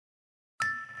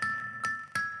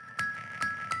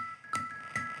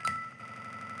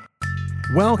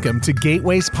Welcome to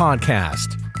Gateway's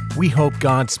podcast. We hope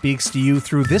God speaks to you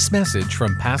through this message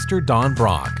from Pastor Don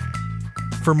Brock.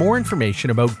 For more information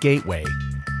about Gateway,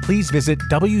 please visit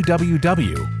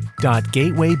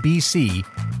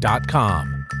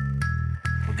www.gatewaybc.com.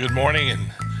 Well, good morning,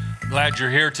 and glad you're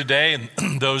here today. And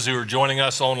those who are joining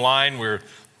us online, we're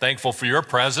thankful for your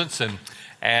presence. And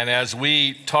as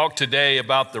we talk today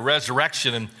about the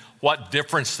resurrection and what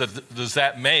difference does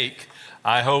that make,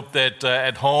 I hope that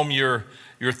at home you're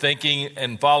thinking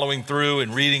and following through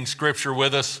and reading scripture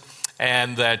with us,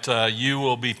 and that you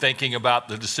will be thinking about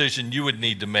the decision you would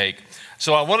need to make.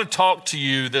 So I want to talk to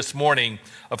you this morning,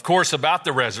 of course, about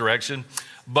the resurrection,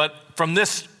 but from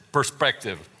this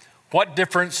perspective, what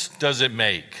difference does it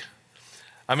make?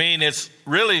 I mean, it's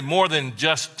really more than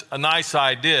just a nice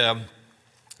idea.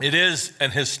 It is an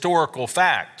historical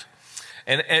fact.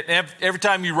 And every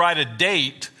time you write a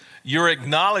date, you're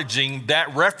acknowledging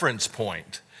that reference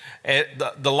point.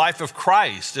 The life of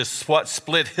Christ is what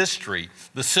split history,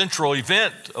 the central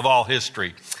event of all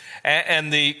history.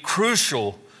 And the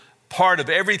crucial part of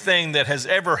everything that has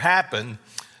ever happened,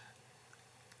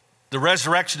 the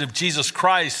resurrection of Jesus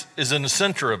Christ is in the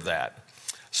center of that.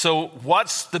 So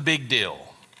what's the big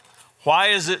deal? Why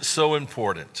is it so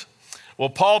important? Well,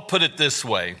 Paul put it this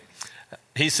way.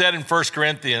 He said in 1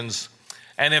 Corinthians,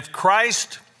 "And if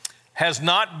Christ has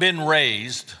not been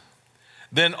raised,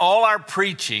 then all our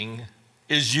preaching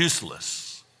is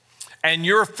useless, and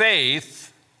your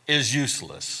faith is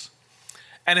useless.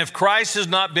 And if Christ has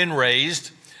not been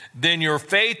raised, then your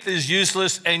faith is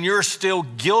useless, and you're still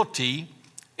guilty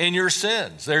in your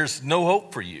sins." There's no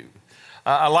hope for you.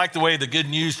 I like the way the Good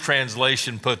News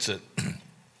Translation puts it.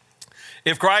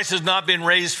 If Christ has not been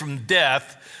raised from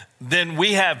death, then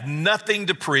we have nothing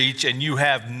to preach, and you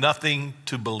have nothing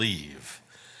to believe.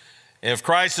 If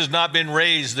Christ has not been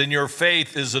raised, then your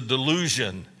faith is a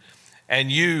delusion,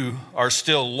 and you are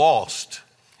still lost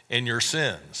in your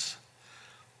sins.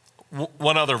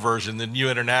 One other version, the New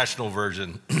International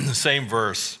Version, same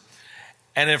verse.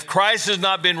 "And if Christ has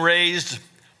not been raised,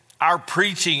 our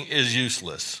preaching is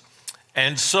useless,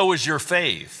 and so is your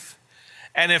faith.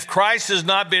 And if Christ has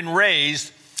not been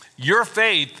raised, your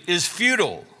faith is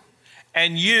futile,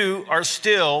 and you are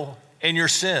still in your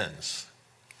sins."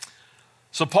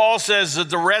 So Paul says that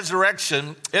the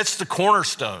resurrection, it's the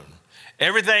cornerstone.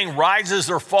 Everything rises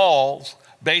or falls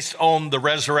based on the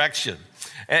resurrection.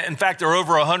 In fact, there are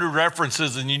over 100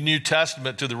 references in the New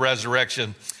Testament to the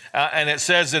resurrection. And it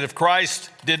says that if Christ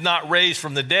did not raise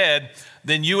from the dead,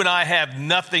 then you and I have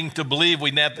nothing to believe.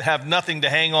 We have nothing to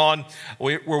hang on.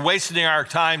 We're wasting our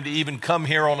time to even come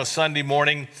here on a Sunday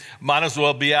morning. Might as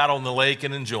well be out on the lake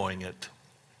and enjoying it.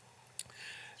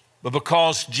 But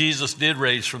because Jesus did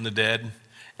raise from the dead,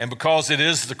 and because it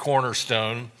is the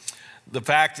cornerstone, the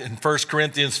fact in 1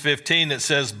 Corinthians 15, it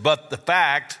says, "But the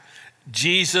fact,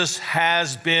 Jesus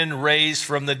has been raised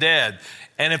from the dead."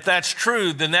 And if that's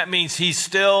true, then that means he's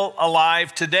still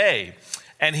alive today.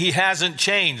 And he hasn't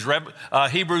changed.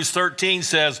 Hebrews 13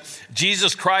 says,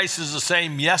 Jesus Christ is the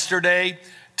same yesterday,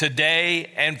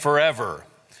 today, and forever.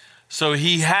 So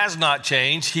he has not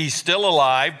changed. He's still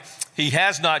alive. He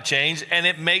has not changed, and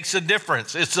it makes a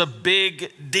difference. It's a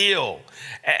big deal.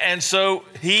 And so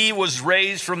he was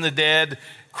raised from the dead.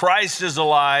 Christ is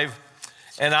alive.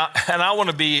 And I want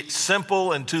to be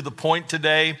simple and to the point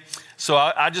today. So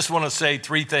I just want to say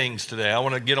three things today. I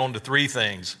want to get on to three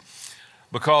things.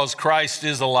 Because Christ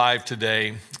is alive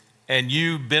today, and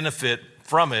you benefit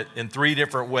from it in three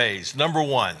different ways. Number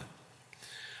one,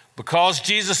 because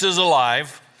Jesus is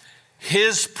alive,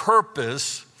 his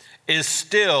purpose is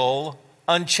still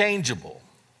unchangeable.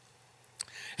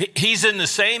 He's in the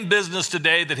same business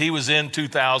today that he was in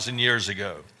 2,000 years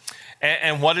ago.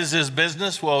 And what is his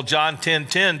business? Well, John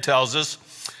 10:10 tells us,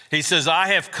 he says, "I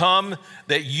have come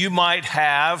that you might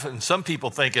have," and some people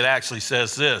think it actually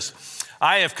says this,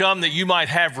 "I have come that you might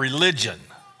have religion,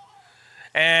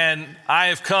 and I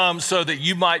have come so that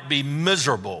you might be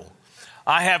miserable.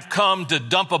 I have come to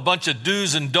dump a bunch of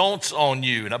do's and don'ts on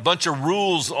you and a bunch of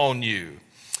rules on you."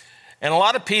 And a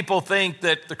lot of people think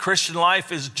that the Christian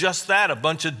life is just that, a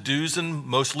bunch of do's and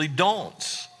mostly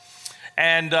don'ts.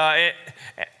 And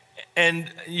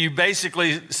you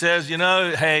basically says,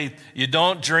 hey, you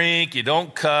don't drink, you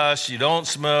don't cuss, you don't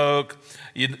smoke,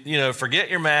 you forget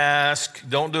your mask,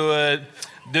 don't do it.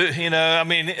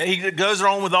 He goes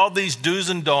on with all these do's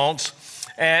and don'ts.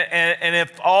 And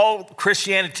if all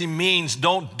Christianity means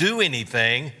don't do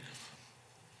anything,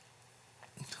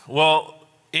 well,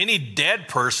 any dead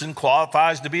person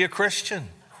qualifies to be a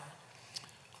Christian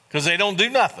because they don't do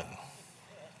nothing.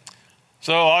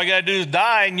 So all you got to do is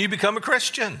die and you become a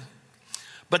Christian.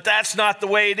 But that's not the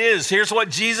way it is. Here's what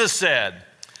Jesus said.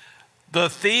 The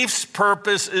thief's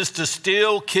purpose is to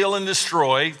steal, kill, and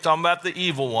destroy. Talking about the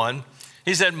evil one.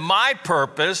 He said, my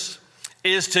purpose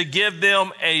is to give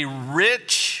them a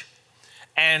rich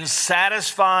and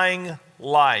satisfying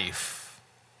life.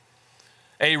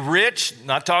 A rich,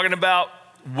 not talking about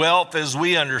wealth as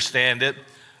we understand it,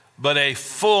 but a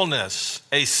fullness,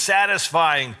 a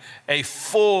satisfying, a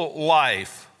full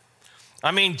life.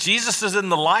 I mean, Jesus is in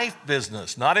the life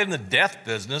business, not in the death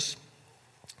business.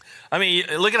 I mean,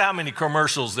 look at how many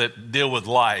commercials that deal with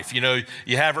life. You know,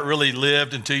 you haven't really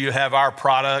lived until you have our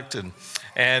product.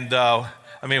 And I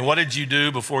mean, what did you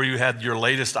do before you had your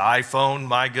latest iPhone?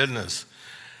 My goodness.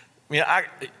 I mean,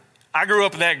 I grew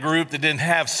up in that group that didn't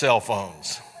have cell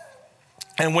phones.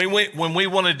 And when we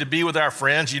wanted to be with our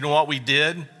friends, you know what we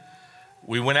did?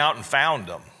 We went out and found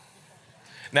them.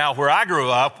 Now, where I grew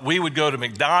up, we would go to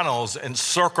McDonald's and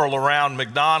circle around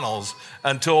McDonald's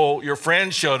until your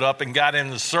friend showed up and got in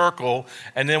the circle.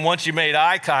 And then once you made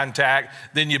eye contact,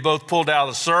 then you both pulled out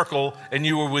of the circle and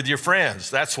you were with your friends.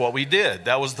 That's what we did.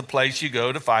 That was the place you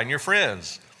go to find your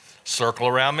friends. Circle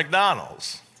around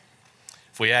McDonald's.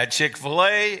 If we had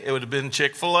Chick-fil-A, it would have been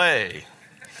Chick-fil-A.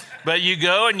 But you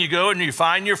go and you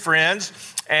find your friends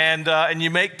and you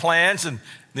make plans and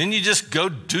then you just go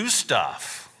do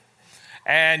stuff.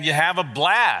 And you have a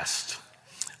blast.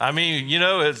 I mean, you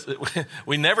know,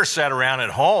 we never sat around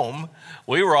at home.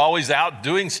 We were always out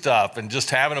doing stuff and just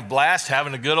having a blast,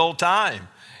 having a good old time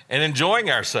and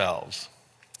enjoying ourselves.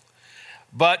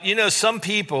 But, you know, some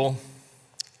people,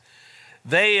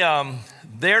 they're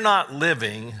not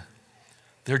living,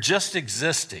 they're just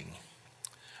existing.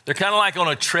 They're kind of like on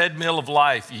a treadmill of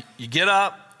life. You get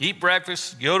up, eat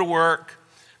breakfast, go to work,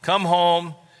 come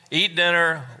home, eat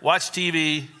dinner, watch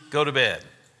TV, go to bed.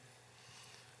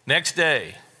 Next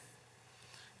day,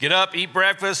 get up, eat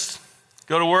breakfast,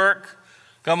 go to work,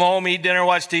 come home, eat dinner,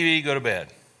 watch TV, go to bed.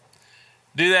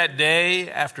 Do that day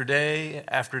after day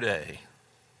after day.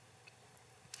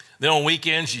 Then on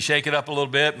weekends, you shake it up a little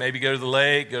bit, maybe go to the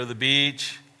lake, go to the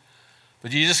beach.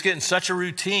 But you just get in such a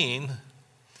routine,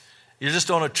 you're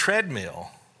just on a treadmill.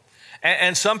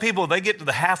 And some people, they get to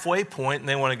the halfway point and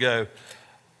they want to go,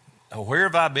 oh, where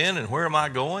have I been and where am I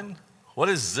going? What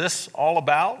is this all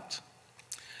about?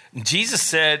 And Jesus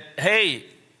said, hey,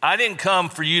 I didn't come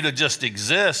for you to just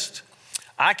exist.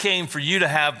 I came for you to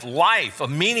have life, a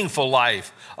meaningful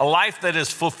life, a life that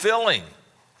is fulfilling.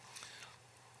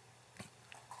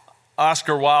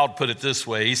 Oscar Wilde put it this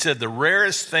way. He said, the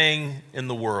rarest thing in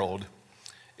the world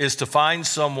is to find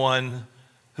someone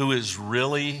who is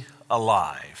really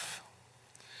alive.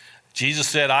 Jesus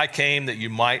said, I came that you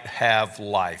might have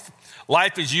life.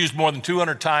 Life is used more than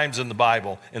 200 times in the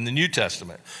Bible, in the New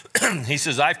Testament. He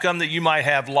says, I've come that you might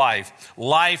have life,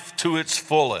 life to its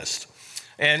fullest.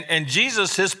 And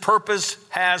Jesus, his purpose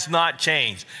has not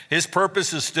changed. His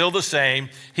purpose is still the same.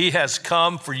 He has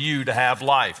come for you to have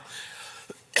life.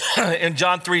 In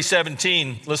John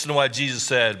 3:17, listen to what Jesus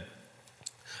said.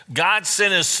 God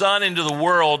sent his son into the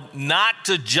world not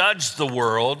to judge the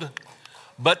world,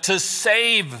 but to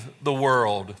save the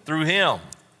world through him.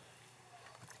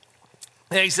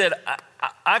 And he said,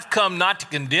 I've come not to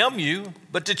condemn you,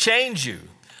 but to change you.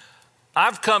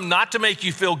 I've come not to make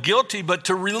you feel guilty, but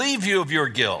to relieve you of your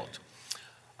guilt.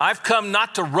 I've come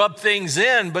not to rub things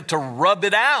in, but to rub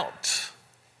it out.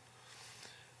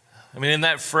 I mean, in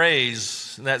that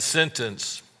phrase, in that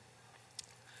sentence,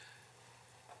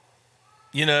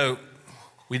 you know,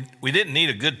 we didn't need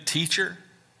a good teacher.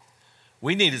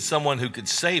 We needed someone who could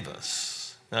save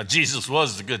us. Now, Jesus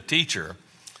was the good teacher.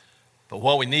 But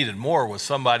what we needed more was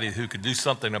somebody who could do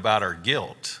something about our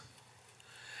guilt.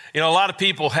 You know, a lot of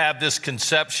people have this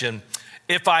conception,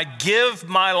 if I give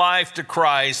my life to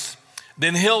Christ,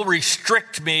 then he'll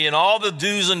restrict me in all the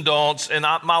do's and don'ts, and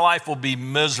my life will be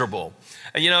miserable.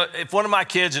 And, you know, if one of my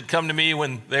kids had come to me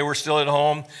when they were still at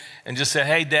home and just said,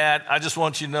 hey, Dad, I just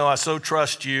want you to know I so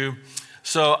trust you,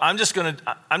 so I'm just going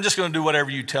to do whatever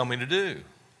you tell me to do.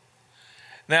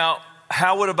 Now,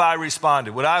 how would have I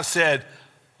responded? Would I have said,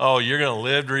 oh, you're going to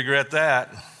live to regret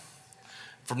that.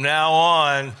 From now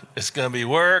on, it's going to be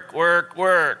work, work,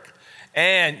 work.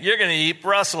 And you're going to eat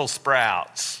Brussels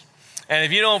sprouts. And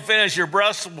if you don't finish your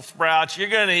Brussels sprouts, you're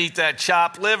going to eat that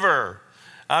chopped liver.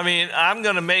 I mean, I'm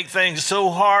going to make things so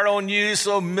hard on you,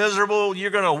 so miserable, you're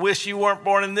going to wish you weren't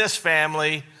born in this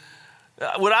family.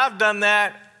 Would I have done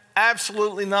that?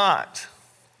 Absolutely not.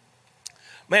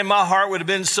 Man, my heart would have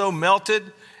been so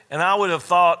melted, and I would have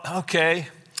thought, okay,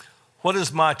 what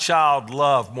does my child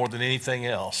love more than anything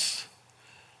else?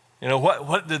 You know,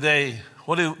 what do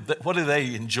What do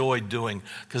they enjoy doing?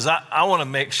 Because I want to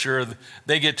make sure that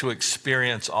they get to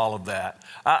experience all of that.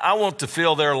 I want to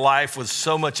fill their life with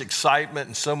so much excitement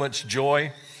and so much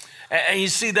joy. And you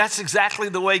see, that's exactly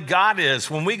the way God is.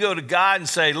 When we go to God and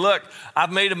say, look,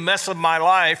 I've made a mess of my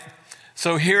life,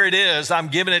 so here it is, I'm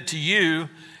giving it to you.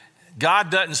 God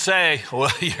doesn't say, well,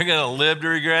 you're going to live to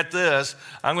regret this.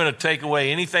 I'm going to take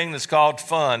away anything that's called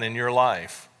fun in your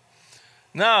life.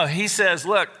 No, he says,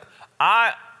 look,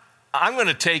 I'm going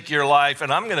to take your life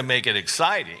and I'm going to make it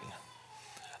exciting.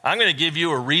 I'm going to give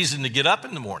you a reason to get up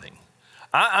in the morning.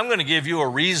 I'm going to give you a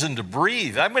reason to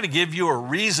breathe. I'm going to give you a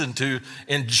reason to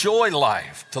enjoy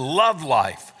life, to love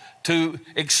life, to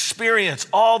experience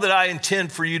all that I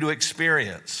intend for you to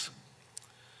experience.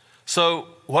 So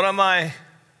what am I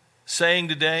saying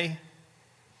today?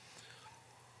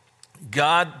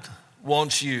 God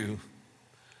wants you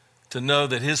to know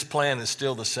that his plan is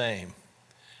still the same.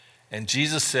 And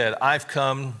Jesus said, I've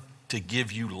come to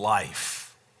give you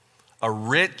life, a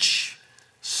rich,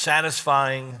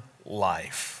 satisfying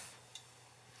life.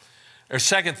 There's a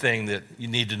second thing that you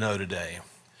need to know today.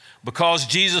 Because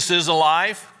Jesus is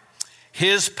alive,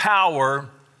 his power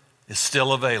is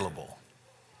still available.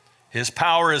 His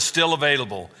power is still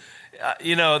available.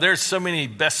 There's so many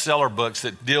bestseller books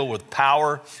that deal with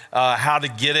power, how to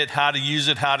get it, how to use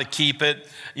it, how to keep it.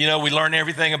 We learn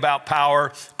everything about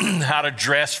power, how to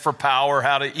dress for power,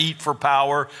 how to eat for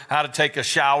power, how to take a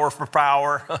shower for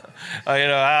power, how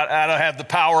to have the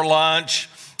power lunch.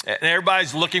 And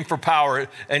everybody's looking for power.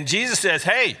 And Jesus says,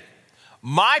 hey,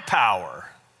 my power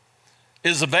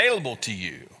is available to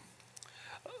you.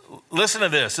 Listen to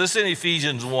this. This is in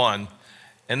Ephesians 1.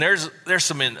 And there's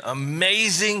some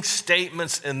amazing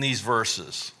statements in these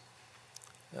verses.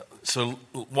 So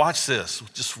watch this.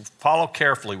 Just follow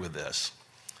carefully with this.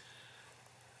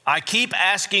 I keep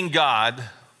asking God,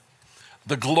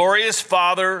 the glorious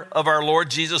Father of our Lord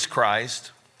Jesus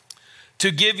Christ,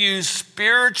 to give you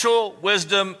spiritual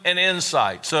wisdom and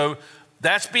insight. So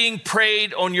that's being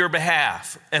prayed on your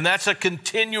behalf. And that's a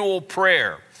continual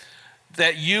prayer,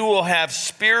 that you will have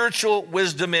spiritual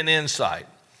wisdom and insight.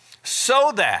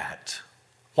 So that,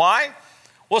 why?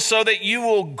 Well, so that you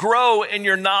will grow in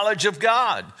your knowledge of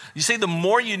God. You see, the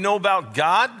more you know about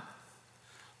God,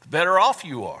 the better off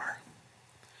you are.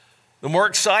 The more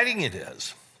exciting it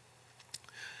is.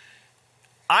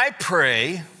 I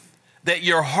pray that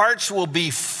your hearts will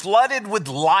be flooded with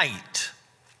light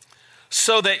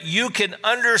so that you can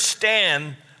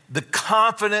understand the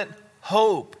confident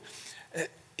hope.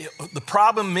 The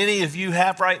problem many of you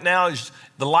have right now is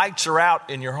the lights are out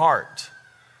in your heart.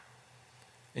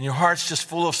 And your heart's just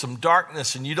full of some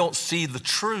darkness and you don't see the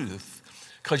truth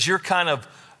because you're kind of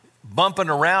bumping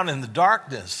around in the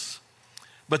darkness.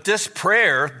 But this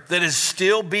prayer that is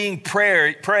still being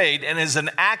prayed and is an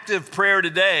active prayer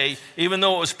today, even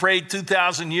though it was prayed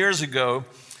 2,000 years ago,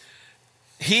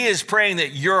 he is praying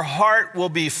that your heart will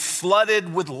be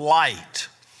flooded with light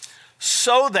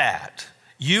so that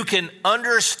you can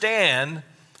understand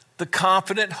the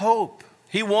confident hope.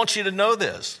 He wants you to know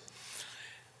this.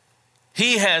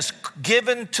 He has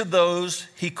given to those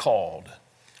he called,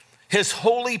 his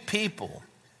holy people,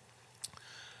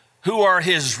 who are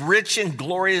his rich and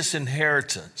glorious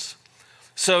inheritance.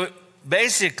 So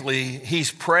basically,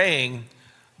 he's praying,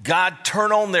 God,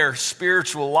 turn on their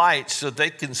spiritual light so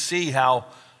they can see how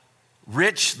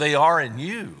rich they are in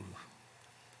you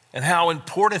and how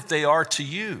important they are to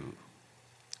you.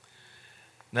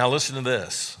 Now listen to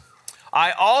this.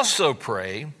 I also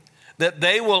pray that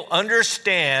they will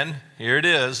understand, here it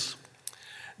is,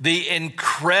 the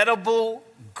incredible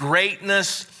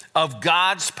greatness of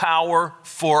God's power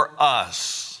for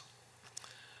us.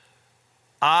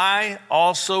 I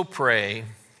also pray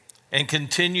and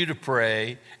continue to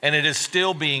pray, and it is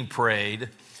still being prayed,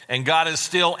 and God is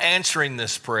still answering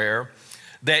this prayer,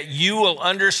 that you will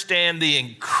understand the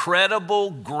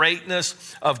incredible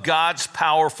greatness of God's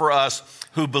power for us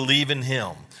who believe in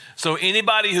him. So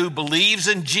anybody who believes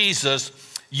in Jesus,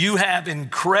 you have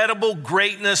incredible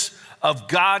greatness of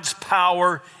God's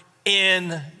power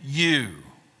in you.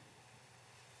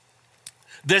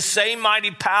 This same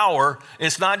mighty power,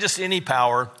 it's not just any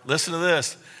power. Listen to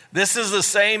this. This is the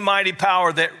same mighty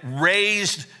power that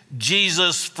raised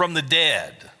Jesus from the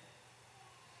dead.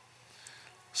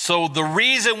 So the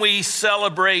reason we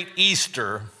celebrate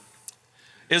Easter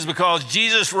is because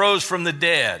Jesus rose from the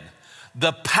dead.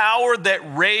 The power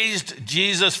that raised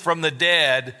Jesus from the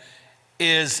dead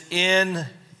is in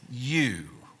you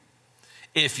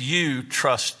if you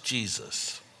trust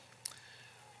Jesus.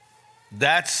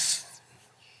 That's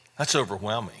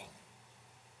overwhelming.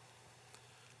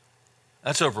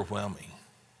 That's overwhelming.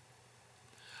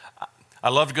 I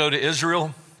love to go to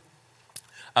Israel.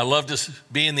 I love to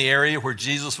be in the area where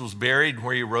Jesus was buried and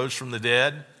where he rose from the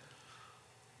dead.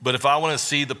 But if I want to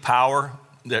see the power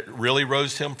that really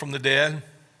rose him from the dead,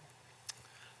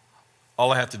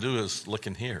 all I have to do is look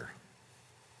in here.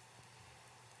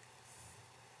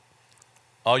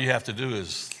 All you have to do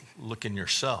is look in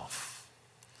yourself.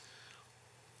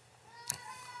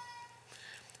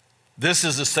 This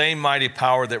is the same mighty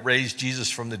power that raised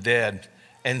Jesus from the dead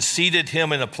and seated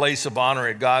him in a place of honor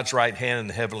at God's right hand in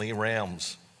the heavenly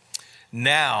realms.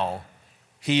 Now,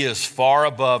 he is far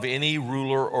above any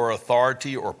ruler or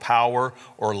authority or power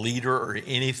or leader or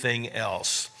anything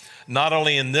else, not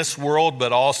only in this world,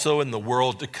 but also in the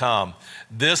world to come.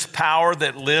 This power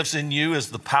that lives in you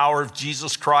is the power of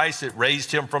Jesus Christ. It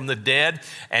raised him from the dead,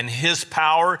 and his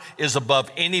power is above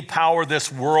any power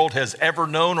this world has ever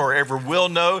known or ever will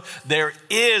know. There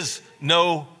is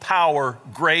no power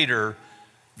greater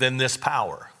than this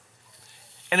power,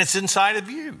 and it's inside of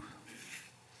you.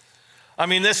 I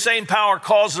mean, this same power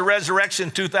caused the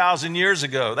resurrection 2,000 years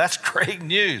ago. That's great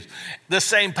news. This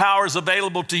same power is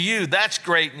available to you. That's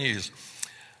great news.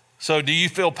 So do you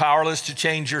feel powerless to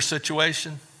change your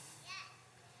situation?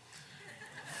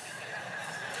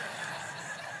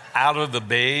 Out of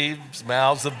the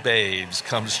mouths of babes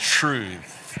comes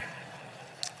truth.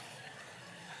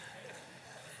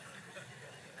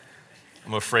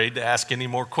 I'm afraid to ask any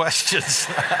more questions.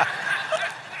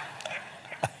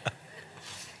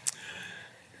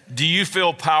 Do you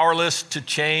feel powerless to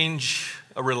change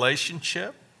a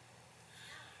relationship?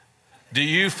 Do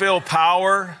you feel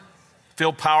powerless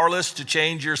to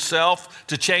change yourself,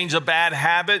 to change a bad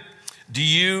habit? Do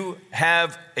you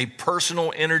have a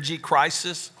personal energy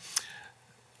crisis?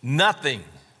 Nothing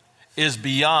is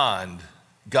beyond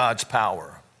God's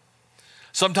power.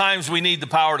 Sometimes we need the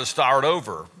power to start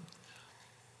over.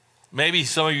 Maybe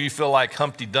some of you feel like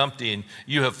Humpty Dumpty and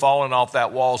you have fallen off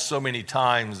that wall so many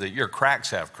times that your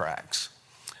cracks have cracks.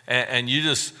 And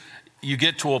you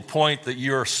get to a point that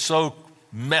you're so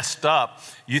messed up,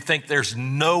 you think there's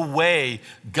no way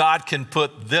God can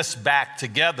put this back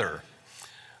together.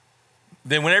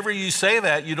 Then whenever you say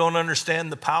that, you don't understand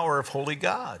the power of Holy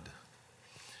God.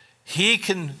 He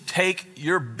can take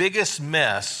your biggest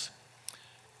mess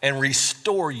and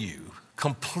restore you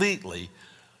completely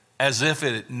as if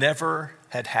it never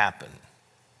had happened.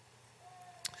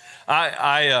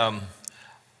 I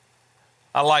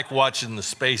like watching the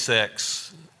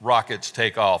SpaceX rockets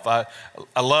take off. I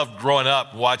loved growing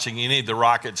up watching any of the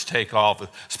rockets take off,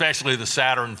 especially the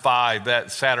Saturn V.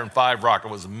 That Saturn V rocket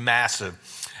was massive.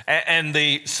 And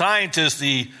the scientists,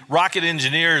 the rocket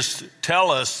engineers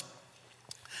tell us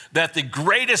that the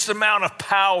greatest amount of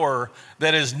power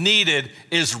that is needed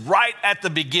is right at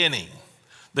the beginning.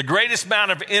 The greatest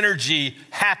amount of energy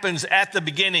happens at the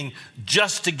beginning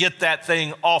just to get that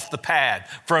thing off the pad,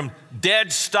 from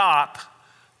dead stop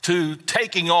to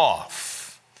taking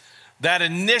off. That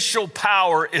initial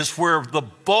power is where the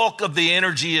bulk of the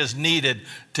energy is needed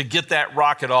to get that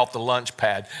rocket off the launch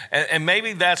pad. And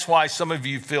maybe that's why some of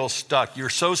you feel stuck. You're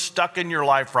so stuck in your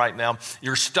life right now.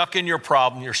 You're stuck in your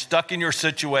problem. You're stuck in your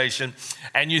situation.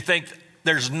 And you think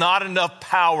there's not enough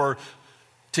power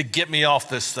to get me off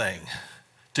this thing,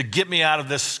 to get me out of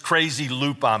this crazy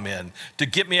loop I'm in, to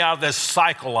get me out of this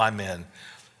cycle I'm in.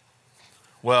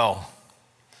 Well,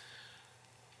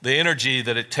 the energy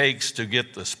that it takes to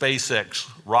get the SpaceX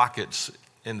rockets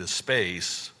into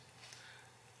space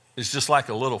is just like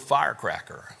a little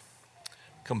firecracker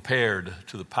compared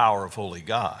to the power of Holy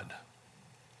God.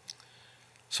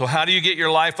 So how do you get your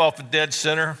life off a dead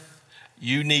center?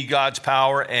 You need God's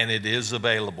power, and it is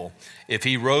available. If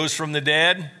he rose from the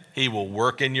dead, he will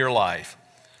work in your life.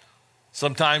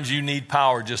 Sometimes you need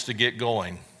power just to get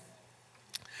going.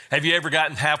 Have you ever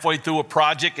gotten halfway through a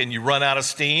project and you run out of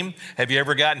steam? Have you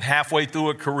ever gotten halfway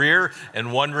through a career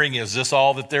and wondering, is this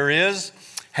all that there is?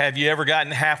 Have you ever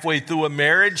gotten halfway through a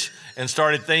marriage and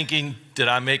started thinking, did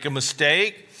I make a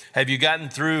mistake? Have you gotten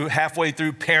halfway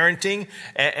through parenting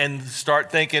and start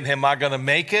thinking, am I going to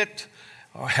make it?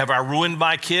 Or have I ruined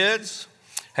my kids?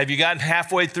 Have you gotten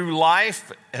halfway through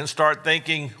life and start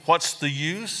thinking, what's the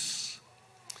use?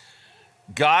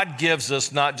 God gives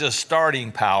us not just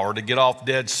starting power to get off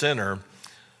dead center,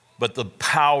 but the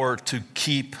power to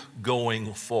keep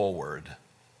going forward.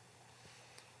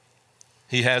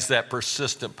 He has that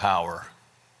persistent power.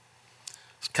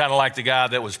 It's kind of like the guy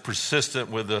that was persistent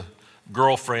with a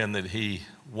girlfriend that he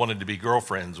wanted to be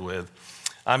girlfriends with.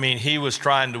 I mean, he was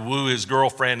trying to woo his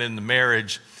girlfriend into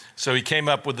marriage, so he came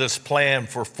up with this plan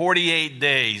for 48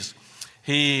 days.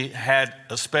 he had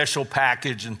a special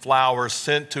package and flowers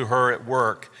sent to her at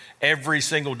work every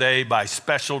single day by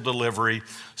special delivery.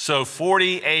 So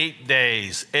 48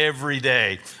 days, every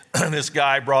day, this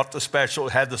guy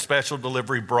had the special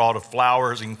delivery brought of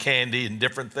flowers and candy and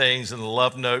different things and a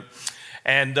love note.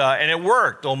 And it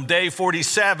worked. On day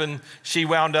 47, she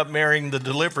wound up marrying the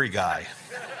delivery guy.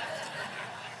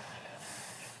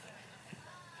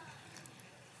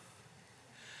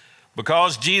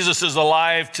 Because Jesus is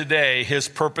alive today, his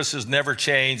purpose has never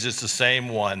changed. It's the same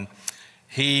one.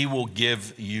 He will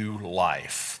give you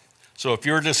life. So if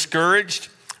you're discouraged,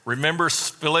 remember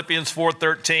Philippians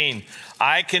 4:13.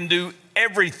 I can do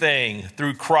everything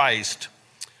through Christ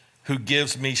who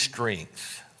gives me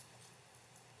strength.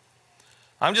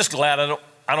 I'm just glad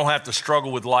I don't have to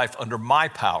struggle with life under my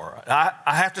power.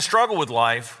 I have to struggle with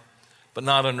life, but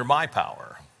not under my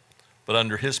power, but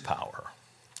under his power.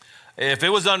 If it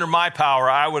was under my power,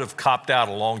 I would have copped out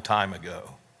a long time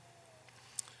ago.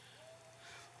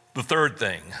 The third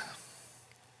thing,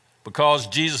 because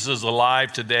Jesus is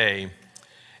alive today,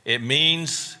 it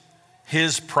means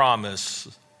his promise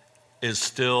is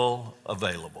still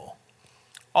available.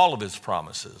 All of his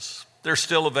promises, they're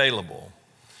still available.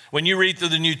 When you read through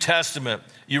the New Testament,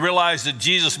 you realize that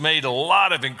Jesus made a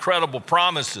lot of incredible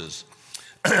promises.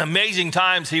 Amazing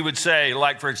times he would say,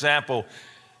 like, for example,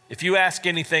 if you ask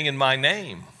anything in my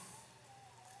name,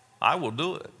 I will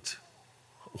do it.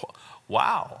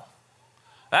 Wow.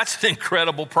 That's an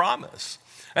incredible promise.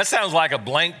 That sounds like a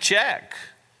blank check.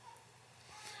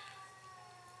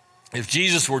 If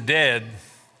Jesus were dead,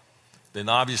 then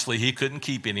obviously he couldn't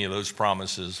keep any of those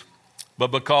promises. But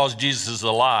because Jesus is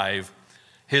alive,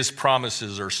 his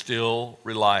promises are still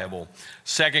reliable.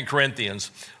 2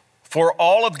 Corinthians, for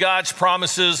all of God's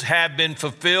promises have been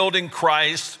fulfilled in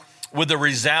Christ with a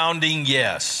resounding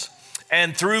yes.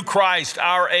 And through Christ,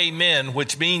 our amen,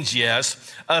 which means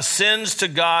yes, ascends to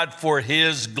God for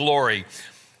his glory.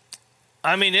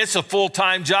 I mean, it's a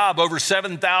full-time job. Over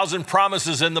 7,000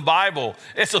 promises in the Bible.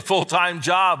 It's a full-time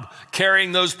job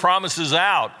carrying those promises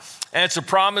out. And it's a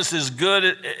promise as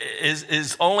good,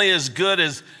 is only as good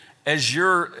as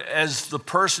the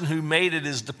person who made it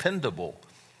is dependable.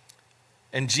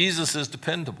 And Jesus is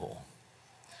dependable.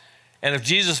 And if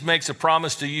Jesus makes a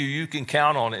promise to you, you can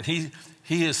count on it.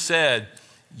 He has said,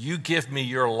 you give me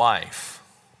your life,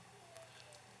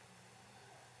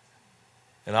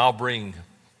 and I'll bring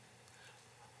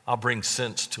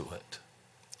sense to it.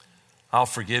 I'll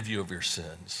forgive you of your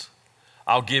sins.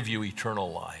 I'll give you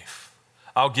eternal life.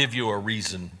 I'll give you a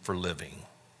reason for living.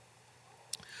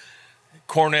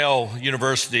 Cornell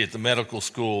University at the medical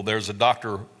school, there's a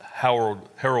Dr.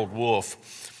 Harold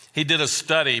Wolf. He did a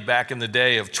study back in the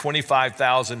day of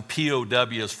 25,000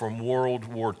 POWs from World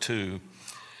War II.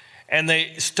 And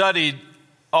they studied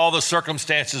all the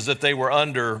circumstances that they were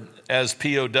under as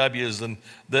POWs and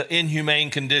the inhumane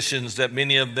conditions that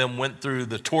many of them went through,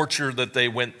 the torture that they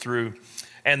went through,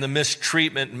 and the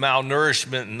mistreatment and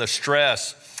malnourishment and the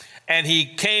stress. And he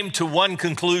came to one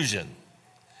conclusion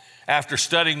after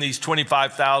studying these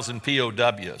 25,000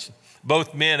 POWs,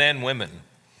 both men and women.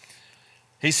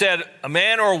 He said, a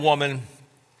man or a woman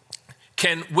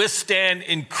can withstand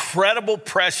incredible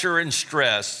pressure and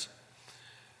stress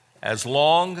as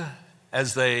long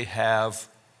as they have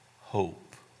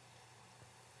hope.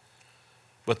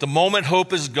 But the moment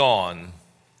hope is gone,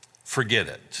 forget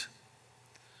it.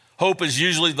 Hope is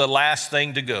usually the last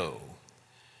thing to go,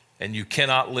 and you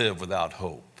cannot live without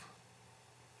hope.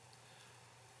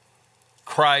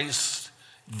 Christ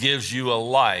gives you a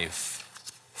life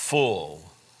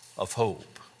full of hope.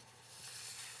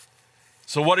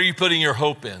 So what are you putting your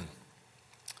hope in?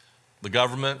 The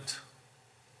government?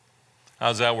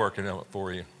 How's that working out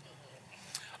for you?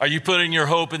 Are you putting your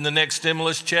hope in the next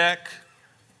stimulus check?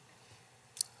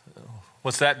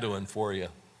 What's that doing for you?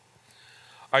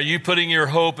 Are you putting your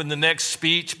hope in the next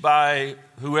speech by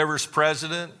whoever's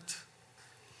president?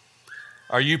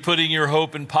 Are you putting your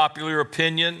hope in popular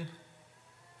opinion?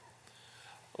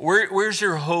 Where's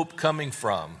your hope coming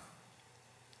from?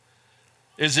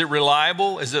 Is it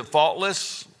reliable? Is it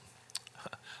faultless?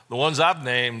 The ones I've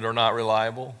named are not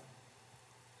reliable.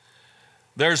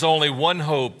 There's only one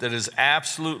hope that is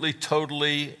absolutely,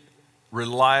 totally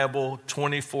reliable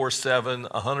 24/7,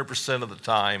 100% of the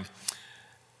time,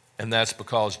 and that's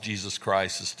because Jesus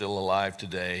Christ is still alive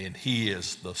today, and he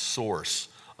is the source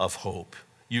of hope.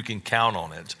 You can count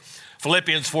on it.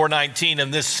 Philippians 4:19,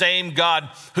 and this same God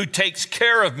who takes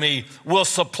care of me will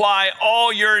supply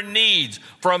all your needs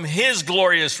from his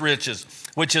glorious riches,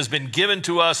 which has been given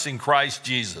to us in Christ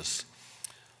Jesus.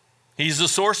 He's the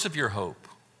source of your hope.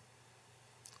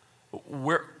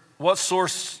 Where what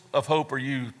source of hope are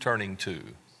you turning to?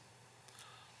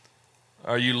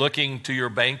 Are you looking to your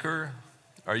banker?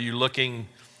 Are you looking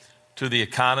to the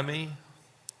economy?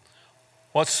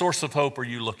 What source of hope are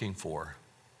you looking for?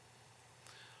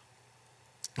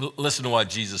 Listen to what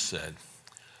Jesus said.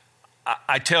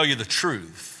 I tell you the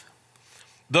truth.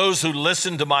 Those who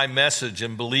listen to my message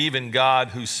and believe in God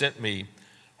who sent me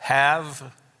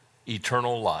have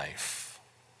eternal life.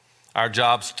 Our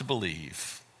job's to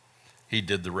believe. He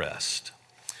did the rest.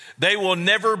 They will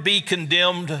never be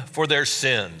condemned for their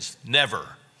sins.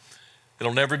 Never.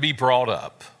 It'll never be brought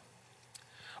up.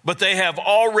 But they have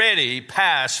already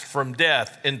passed from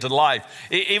death into life.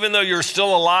 Even though you're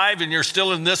still alive and you're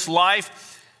still in this life,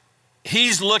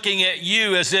 He's looking at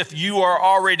you as if you are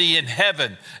already in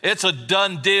heaven. It's a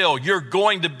done deal. You're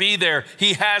going to be there.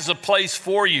 He has a place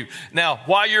for you. Now,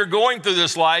 while you're going through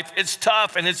this life, it's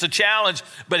tough and it's a challenge,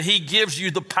 but He gives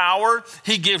you the power.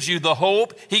 He gives you the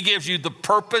hope. He gives you the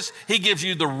purpose. He gives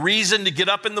you the reason to get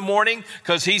up in the morning,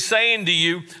 because He's saying to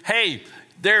you, hey,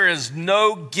 there is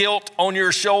no guilt on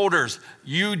your shoulders.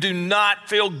 You do not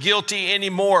feel guilty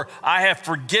anymore. I have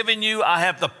forgiven you. I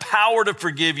have the power to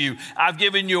forgive you. I've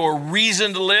given you a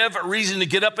reason to live, a reason to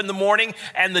get up in the morning,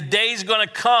 and the day's going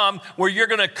to come where you're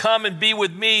going to come and be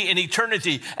with me in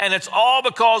eternity. And it's all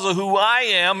because of who I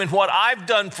am and what I've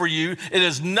done for you. It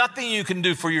is nothing you can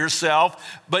do for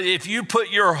yourself, but if you put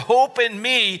your hope in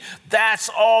me, that's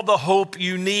all the hope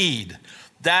you need.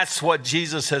 That's what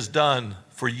Jesus has done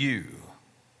for you.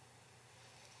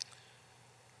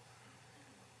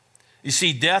 You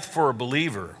see, death for a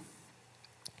believer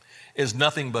is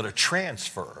nothing but a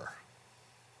transfer.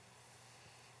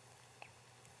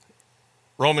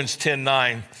 Romans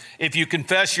 10:9, if you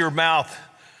confess your mouth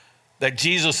that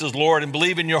Jesus is Lord and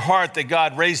believe in your heart that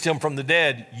God raised Him from the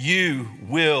dead, you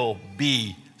will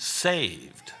be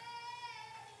saved.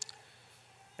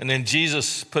 And then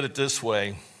Jesus put it this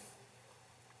way,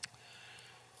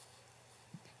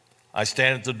 I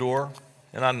stand at the door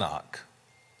and I knock.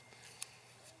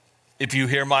 If you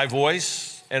hear my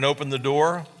voice and open the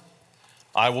door,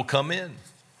 I will come in.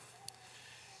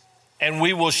 And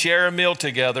we will share a meal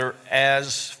together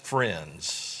as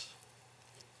friends.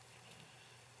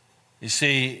 You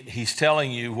see, He's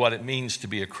telling you what it means to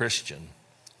be a Christian.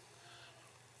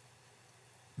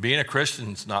 Being a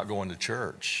Christian is not going to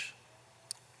church.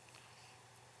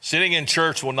 Sitting in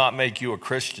church will not make you a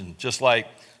Christian, just like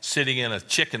sitting in a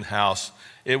chicken house,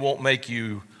 it won't make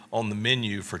you on the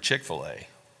menu for Chick-fil-A.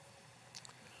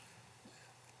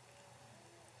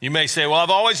 You may say, well,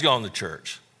 I've always gone to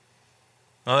church.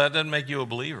 Well, that doesn't make you a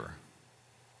believer.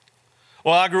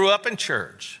 Well, I grew up in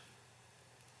church.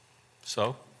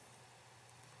 So?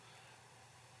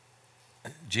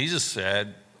 Jesus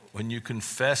said, when you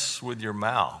confess with your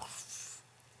mouth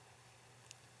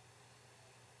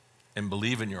and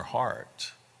believe in your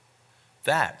heart,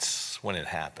 that's when it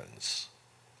happens.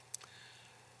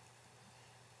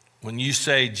 When you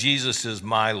say, Jesus is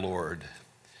my Lord,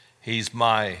 He's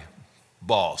my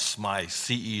boss, my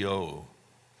CEO.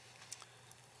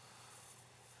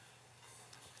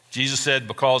 Jesus said,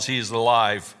 because He is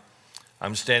alive,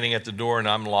 I'm standing at the door and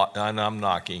I'm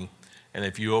knocking. And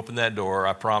if you open that door,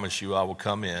 I promise you I will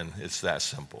come in. It's that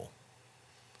simple.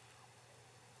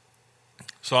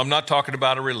 So I'm not talking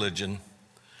about a religion.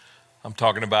 I'm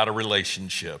talking about a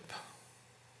relationship.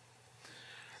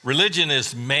 Religion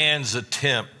is man's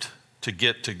attempt to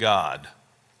get to God.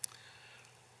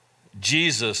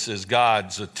 Jesus is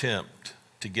God's attempt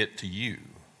to get to you.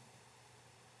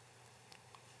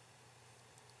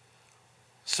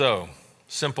 So,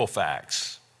 simple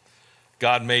facts.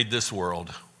 God made this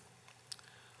world.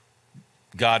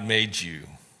 God made you.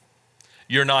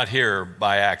 You're not here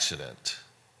by accident.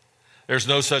 There's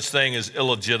no such thing as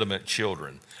illegitimate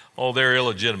children. Oh, they're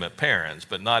illegitimate parents,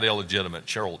 but not illegitimate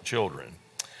children.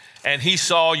 And He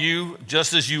saw you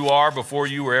just as you are before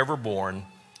you were ever born.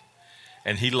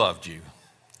 And He loved you,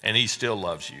 and He still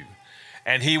loves you.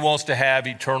 And He wants to have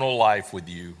eternal life with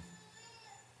you.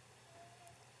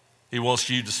 He wants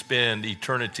you to spend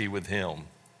eternity with Him.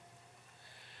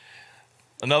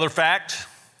 Another fact,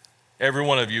 every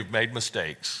one of you have made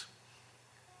mistakes.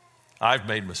 I've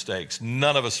made mistakes.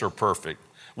 None of us are perfect.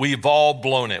 We've all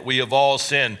blown it. We have all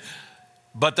sinned.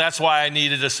 But that's why I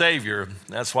needed a Savior.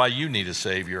 That's why you need a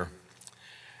Savior.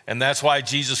 And that's why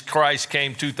Jesus Christ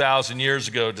came 2,000 years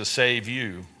ago to save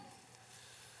you.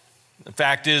 The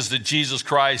fact is that Jesus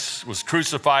Christ was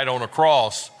crucified on a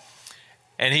cross,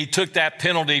 and He took that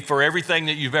penalty for everything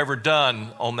that you've ever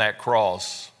done on that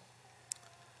cross.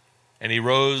 And He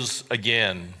rose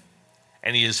again,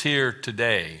 and He is here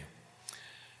today.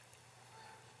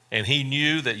 And He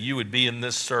knew that you would be in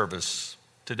this service,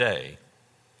 today.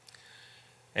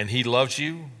 And he loves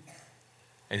you,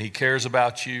 and he cares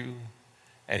about you,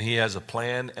 and he has a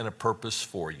plan and a purpose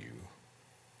for you.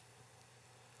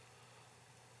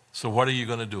 So what are you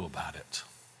going to do about it?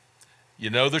 You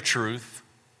know the truth,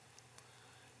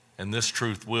 and this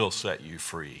truth will set you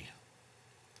free.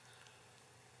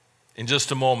 In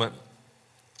just a moment,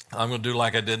 I'm going to do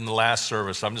like I did in the last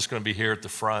service. I'm just going to be here at the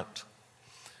front.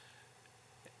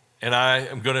 And I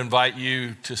am going to invite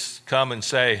you to come and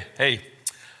say, hey,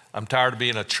 I'm tired of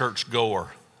being a church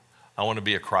goer. I want to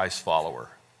be a Christ follower.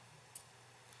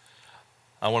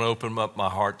 I want to open up my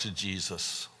heart to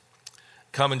Jesus.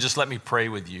 Come and just let me pray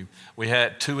with you. We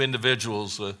had two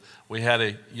individuals. We had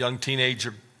a young teenage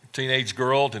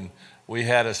girl, and we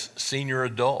had a senior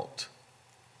adult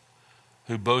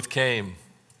who both came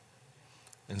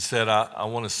and said, I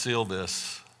want to seal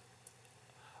this.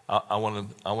 I want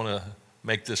to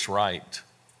make this right.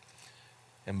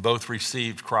 And both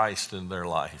received Christ in their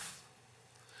life.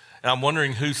 And I'm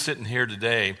wondering who's sitting here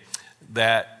today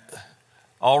that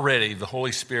already the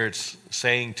Holy Spirit's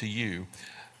saying to you,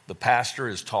 the pastor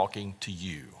is talking to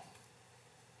you.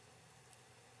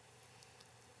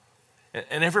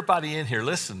 And everybody in here,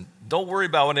 listen, don't worry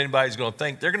about what anybody's going to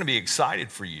think. They're going to be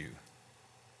excited for you.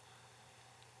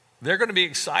 They're going to be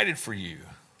excited for you.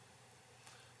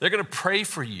 They're going to pray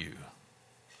for you.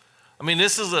 I mean,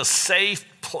 this is a safe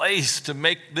place to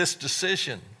make this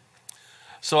decision.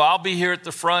 So I'll be here at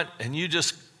the front, and you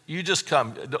just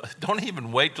come. Don't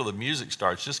even wait till the music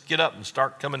starts. Just get up and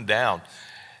start coming down.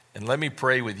 And let me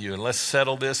pray with you, and let's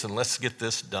settle this, and let's get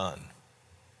this done.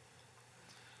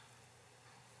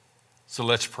 So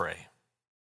let's pray.